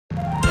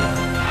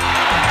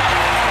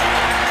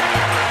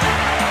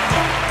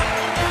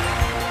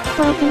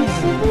welcome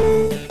to the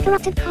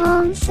Corrupted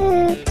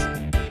concert.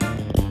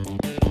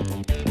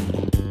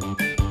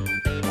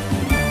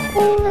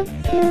 All of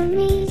the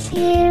me's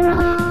here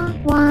are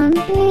one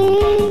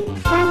big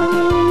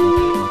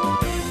family.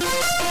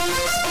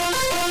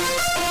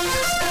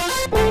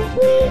 But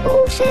we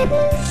all share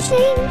the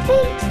same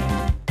fate.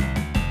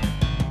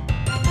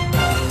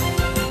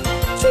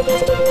 So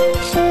here's a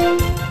solution.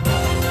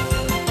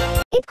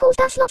 It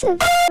caused us lots of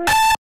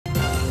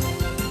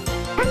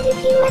and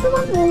if you ever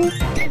want more,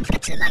 don't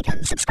forget to like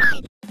and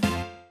subscribe.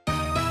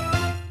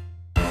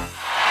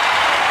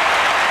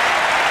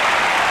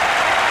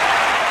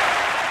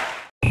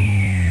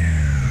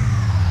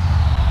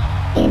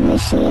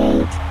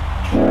 Initiate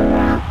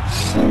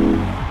corruption.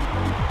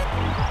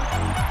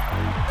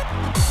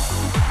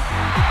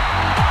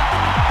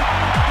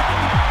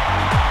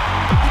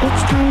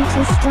 It's time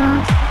to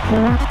start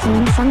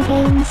corrupting some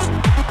games.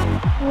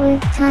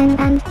 With time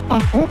and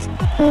effort,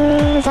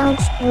 the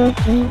results will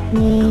keep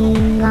me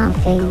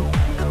laughing.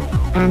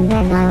 And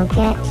then I'll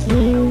get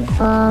you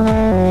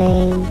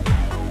following.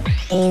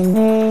 In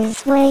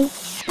this way,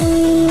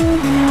 we'll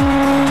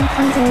have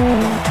tons of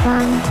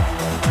fun.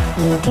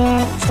 You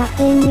get stuck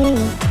in me.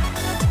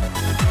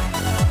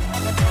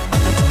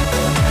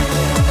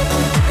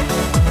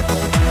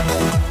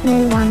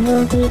 No one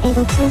will be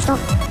able to stop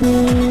me.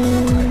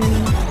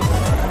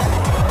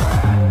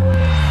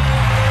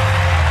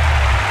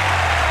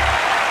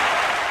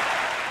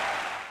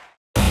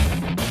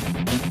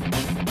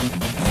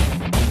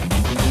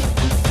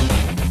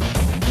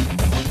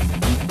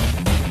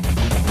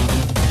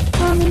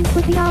 Coming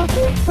quickly out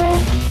of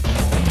breath.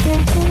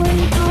 Get away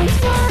from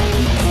my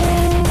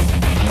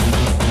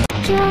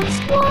just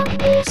one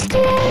more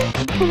step,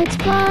 bullets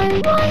fly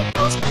right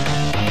past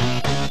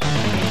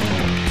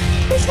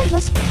this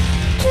endless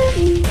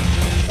journey.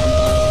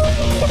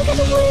 Never get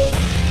away,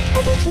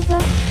 heading to the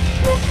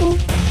dreadful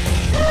time.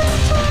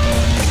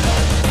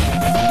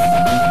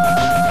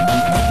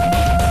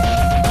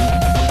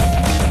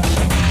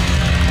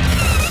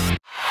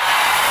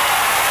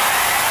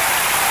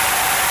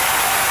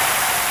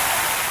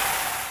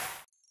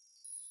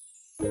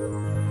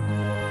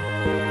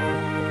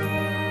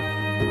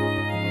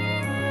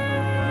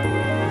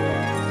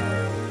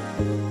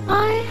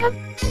 I have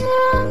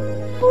done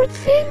horrid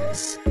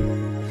things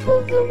for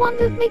the one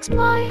that makes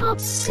my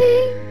heart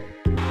sing.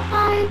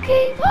 I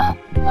gave up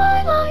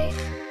my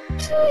life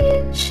to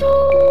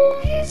ensure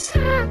his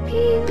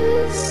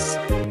happiness.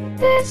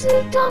 There's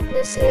a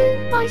darkness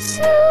in my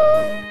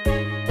soul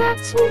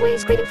that's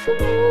always waiting for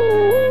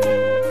more.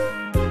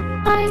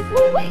 I've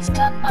always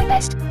done my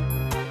best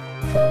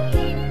for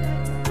you.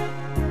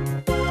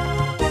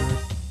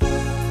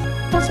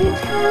 Does it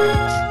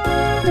hurt?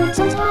 The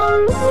results are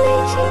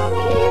waiting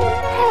in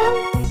hell.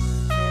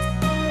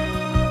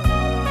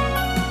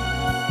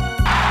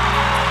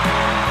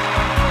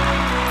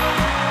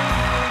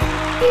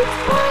 If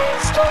I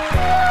stop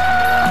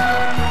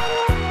now,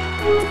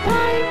 would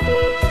I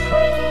be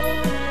free?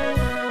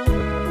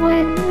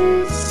 When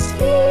this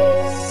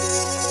is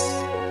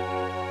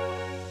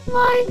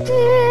my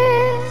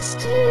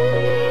destiny.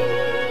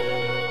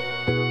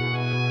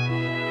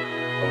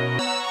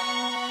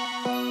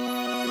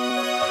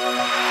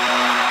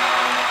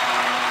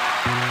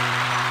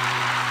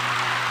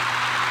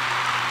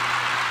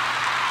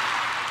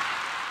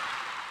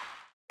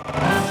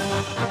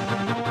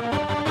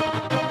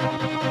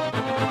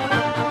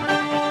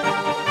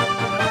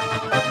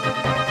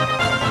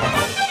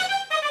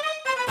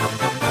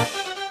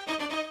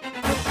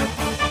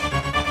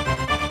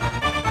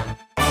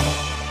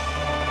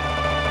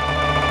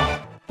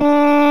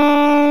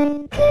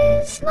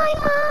 My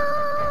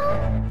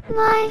arm,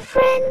 my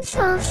friends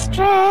are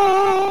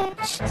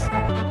stretched.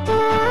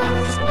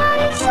 Does my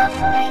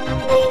suffering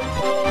make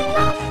you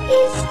laugh?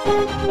 Is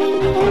that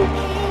really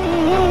okay?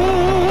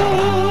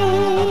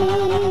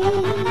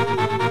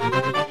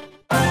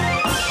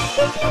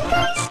 If you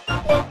guys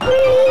leave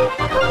brief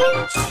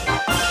comments,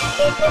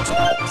 if it's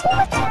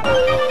to me,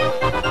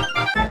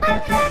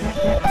 I'm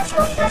happy as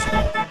long as you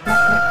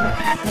are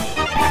happy.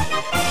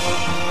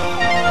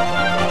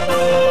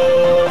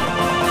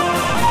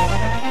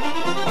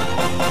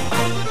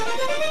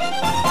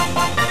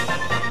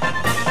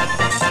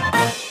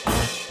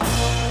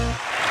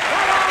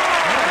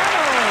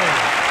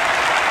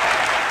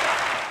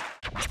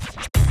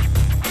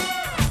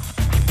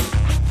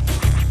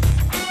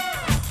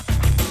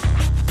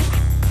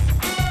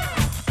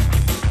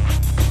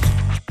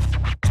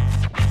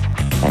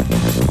 Ever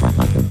heard a rap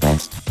like the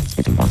best?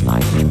 Spitting bars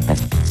like the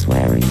best,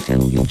 swearing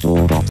till your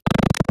jaw drops.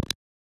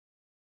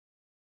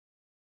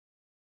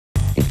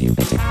 If you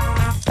basic,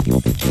 stab your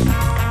bitch in,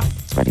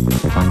 spreading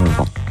rumors that I'm a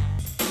robot.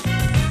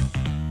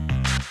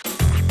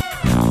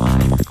 Now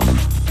I want a comment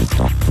to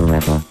stop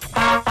forever.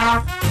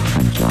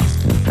 I'm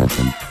just a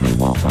person, know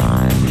what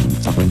I'm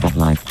suffering but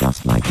life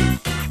just like you.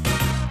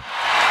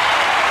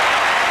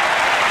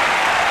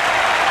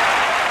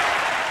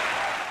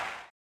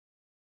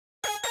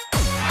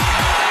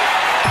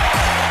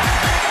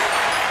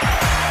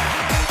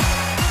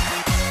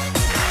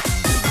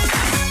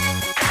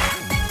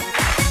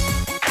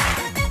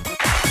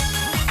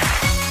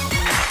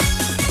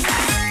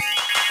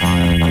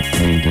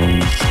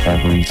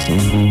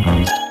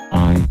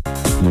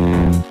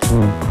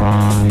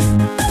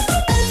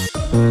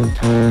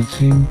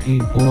 hating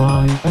people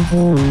I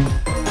abhor.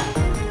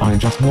 I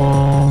just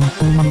want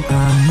the money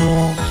and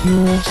not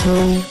your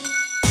soul.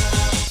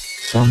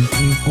 Some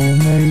people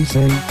may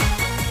say,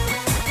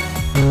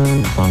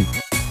 oh, I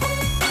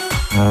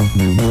have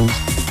no nose.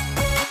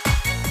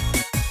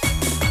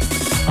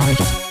 I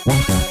just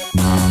want the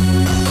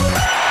money.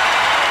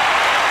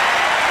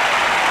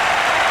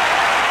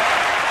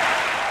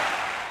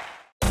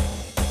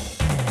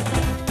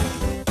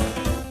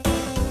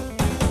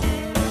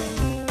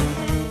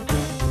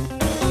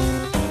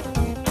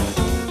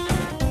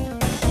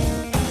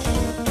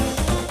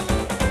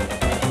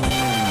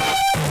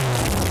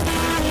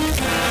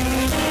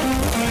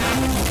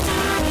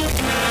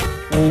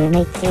 You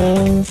make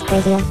things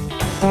crazier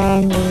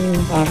than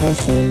you've ever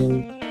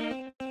seen.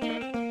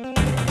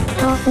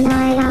 Half the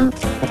night out,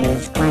 but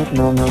it's quite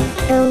normal.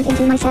 Go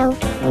into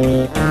myself,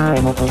 we are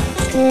immortal.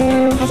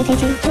 Still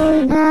hesitating,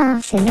 join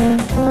us in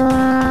the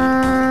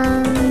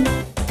fun.